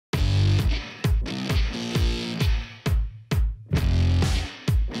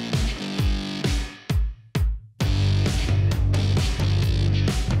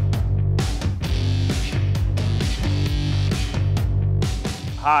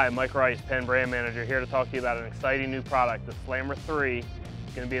Hi, Mike Rice, PENN Brand Manager, here to talk to you about an exciting new product, the Slammer III.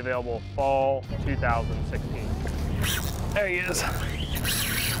 It's going to be available fall 2016. There he is.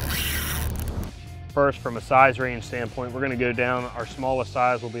 First, from a size range standpoint, we're going to go down. Our smallest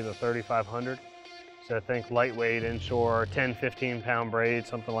size will be the 3500. So think lightweight, inshore, 10, 15 pound braid,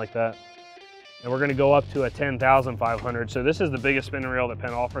 something like that. And we're going to go up to a 10,500. So this is the biggest spinning reel that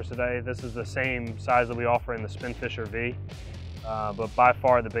PENN offers today. This is the same size that we offer in the Spinfisher V. But by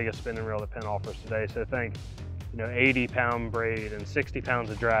far the biggest spinning reel that PENN offers today. So think, 80 pound braid and 60 pounds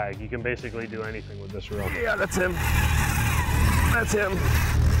of drag. You can basically do anything with this reel. Yeah, that's him. That's him.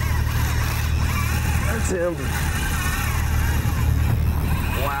 That's him.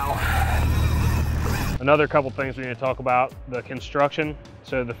 Wow. Another couple things we need to talk about, the construction.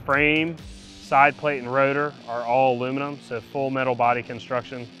 So the frame, side plate, and rotor are all aluminum, so full metal body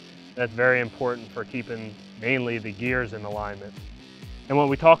construction. That's very important for keeping mainly the gears in alignment. And when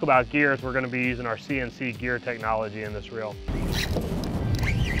we talk about gears, we're going to be using our CNC gear technology in this reel.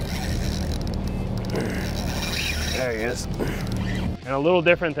 There he is. And a little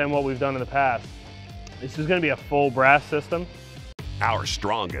different than what we've done in the past. This is going to be a full brass system. Our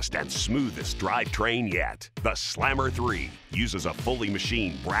strongest and smoothest drivetrain yet, the Slammer III, uses a fully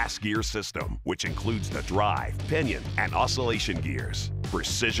machined brass gear system, which includes the drive, pinion, and oscillation gears.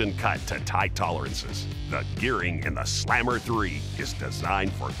 Precision cut to tight tolerances. The gearing in the Slammer III is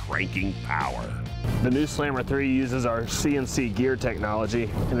designed for cranking power. The new Slammer III uses our CNC gear technology,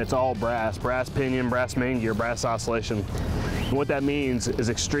 and it's all brass. Brass pinion, brass main gear, brass oscillation. And what that means is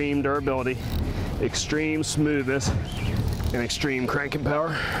extreme durability, extreme smoothness, and extreme cranking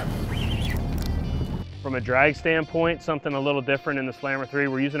power. From a drag standpoint, something a little different in the Slammer III,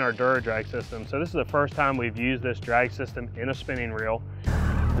 we're using our Dura-Drag system. So this is the first time we've used this drag system in a spinning reel.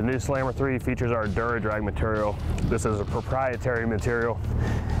 The new Slammer III features our Dura-Drag material. This is a proprietary material,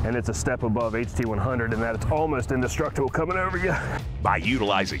 and it's a step above HT100 in that it's almost indestructible coming over you. By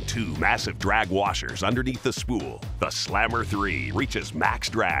utilizing two massive drag washers underneath the spool, the Slammer III reaches max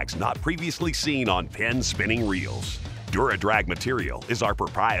drags not previously seen on PENN spinning reels. Dura-Drag material is our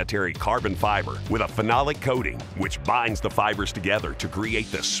proprietary carbon fiber with a phenolic coating, which binds the fibers together to create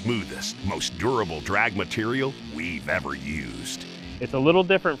the smoothest, most durable drag material we've ever used. It's a little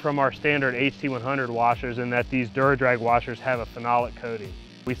different from our standard HT100 washers in that these Dura-Drag washers have a phenolic coating.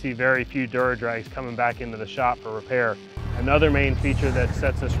 We see very few Dura-Drags coming back into the shop for repair. Another main feature that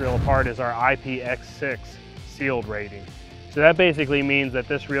sets this reel apart is our IPX6 Sealed rating. So that basically means that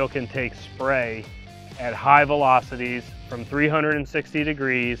this reel can take spray at high velocities from 360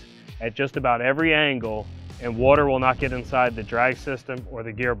 degrees at just about every angle, and water will not get inside the drag system or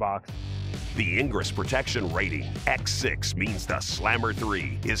the gearbox. The Ingress Protection Rating X6 means the Slammer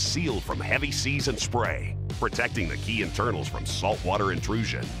III is sealed from heavy seas and spray, protecting the key internals from saltwater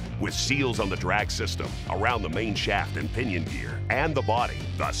intrusion. With seals on the drag system, around the main shaft and pinion gear, and the body,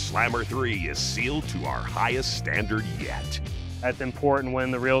 the Slammer III is sealed to our highest standard yet. That's important when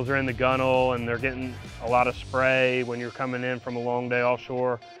the reels are in the gunnel and they're getting a lot of spray, when you're coming in from a long day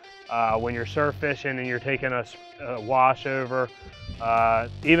offshore, when you're surf fishing and you're taking a wash over,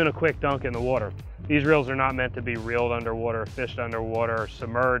 even a quick dunk in the water. These reels are not meant to be reeled underwater, fished underwater, or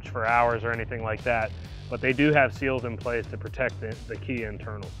submerged for hours or anything like that, but they do have seals in place to protect the key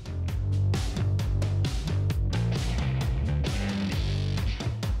internals.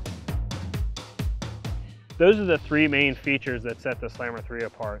 Those are the three main features that set the Slammer III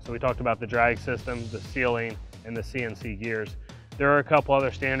apart. So we talked about the drag system, the sealing, and the CNC gears. There are a couple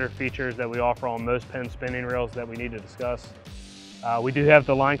other standard features that we offer on most PENN spinning reels that we need to discuss. We do have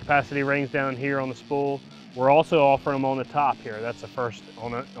the line capacity rings down here on the spool. We're also offering them on the top here. That's the first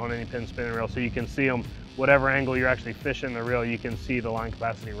on any PENN spinning reel, so you can see them whatever angle you're actually fishing the reel, you can see the line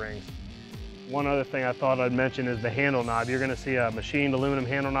capacity rings. One other thing I thought I'd mention is the handle knob. You're going to see a machined aluminum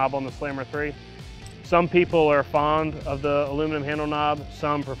handle knob on the Slammer III. Some people are fond of the aluminum handle knob,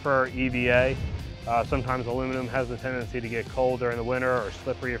 some prefer EVA. Sometimes aluminum has the tendency to get cold during the winter or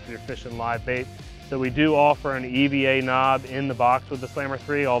slippery if you're fishing live bait. So we do offer an EVA knob in the box with the Slammer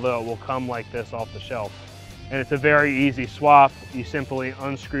III, although it will come like this off the shelf. And it's a very easy swap. You simply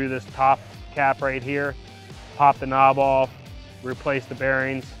unscrew this top cap right here, pop the knob off, replace the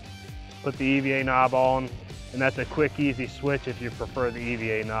bearings, put the EVA knob on, and that's a quick, easy switch if you prefer the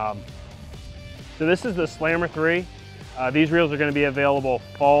EVA knob. So this is the Slammer III. These reels are going to be available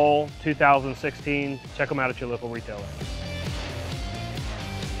fall 2016. Check them out at your local retailer.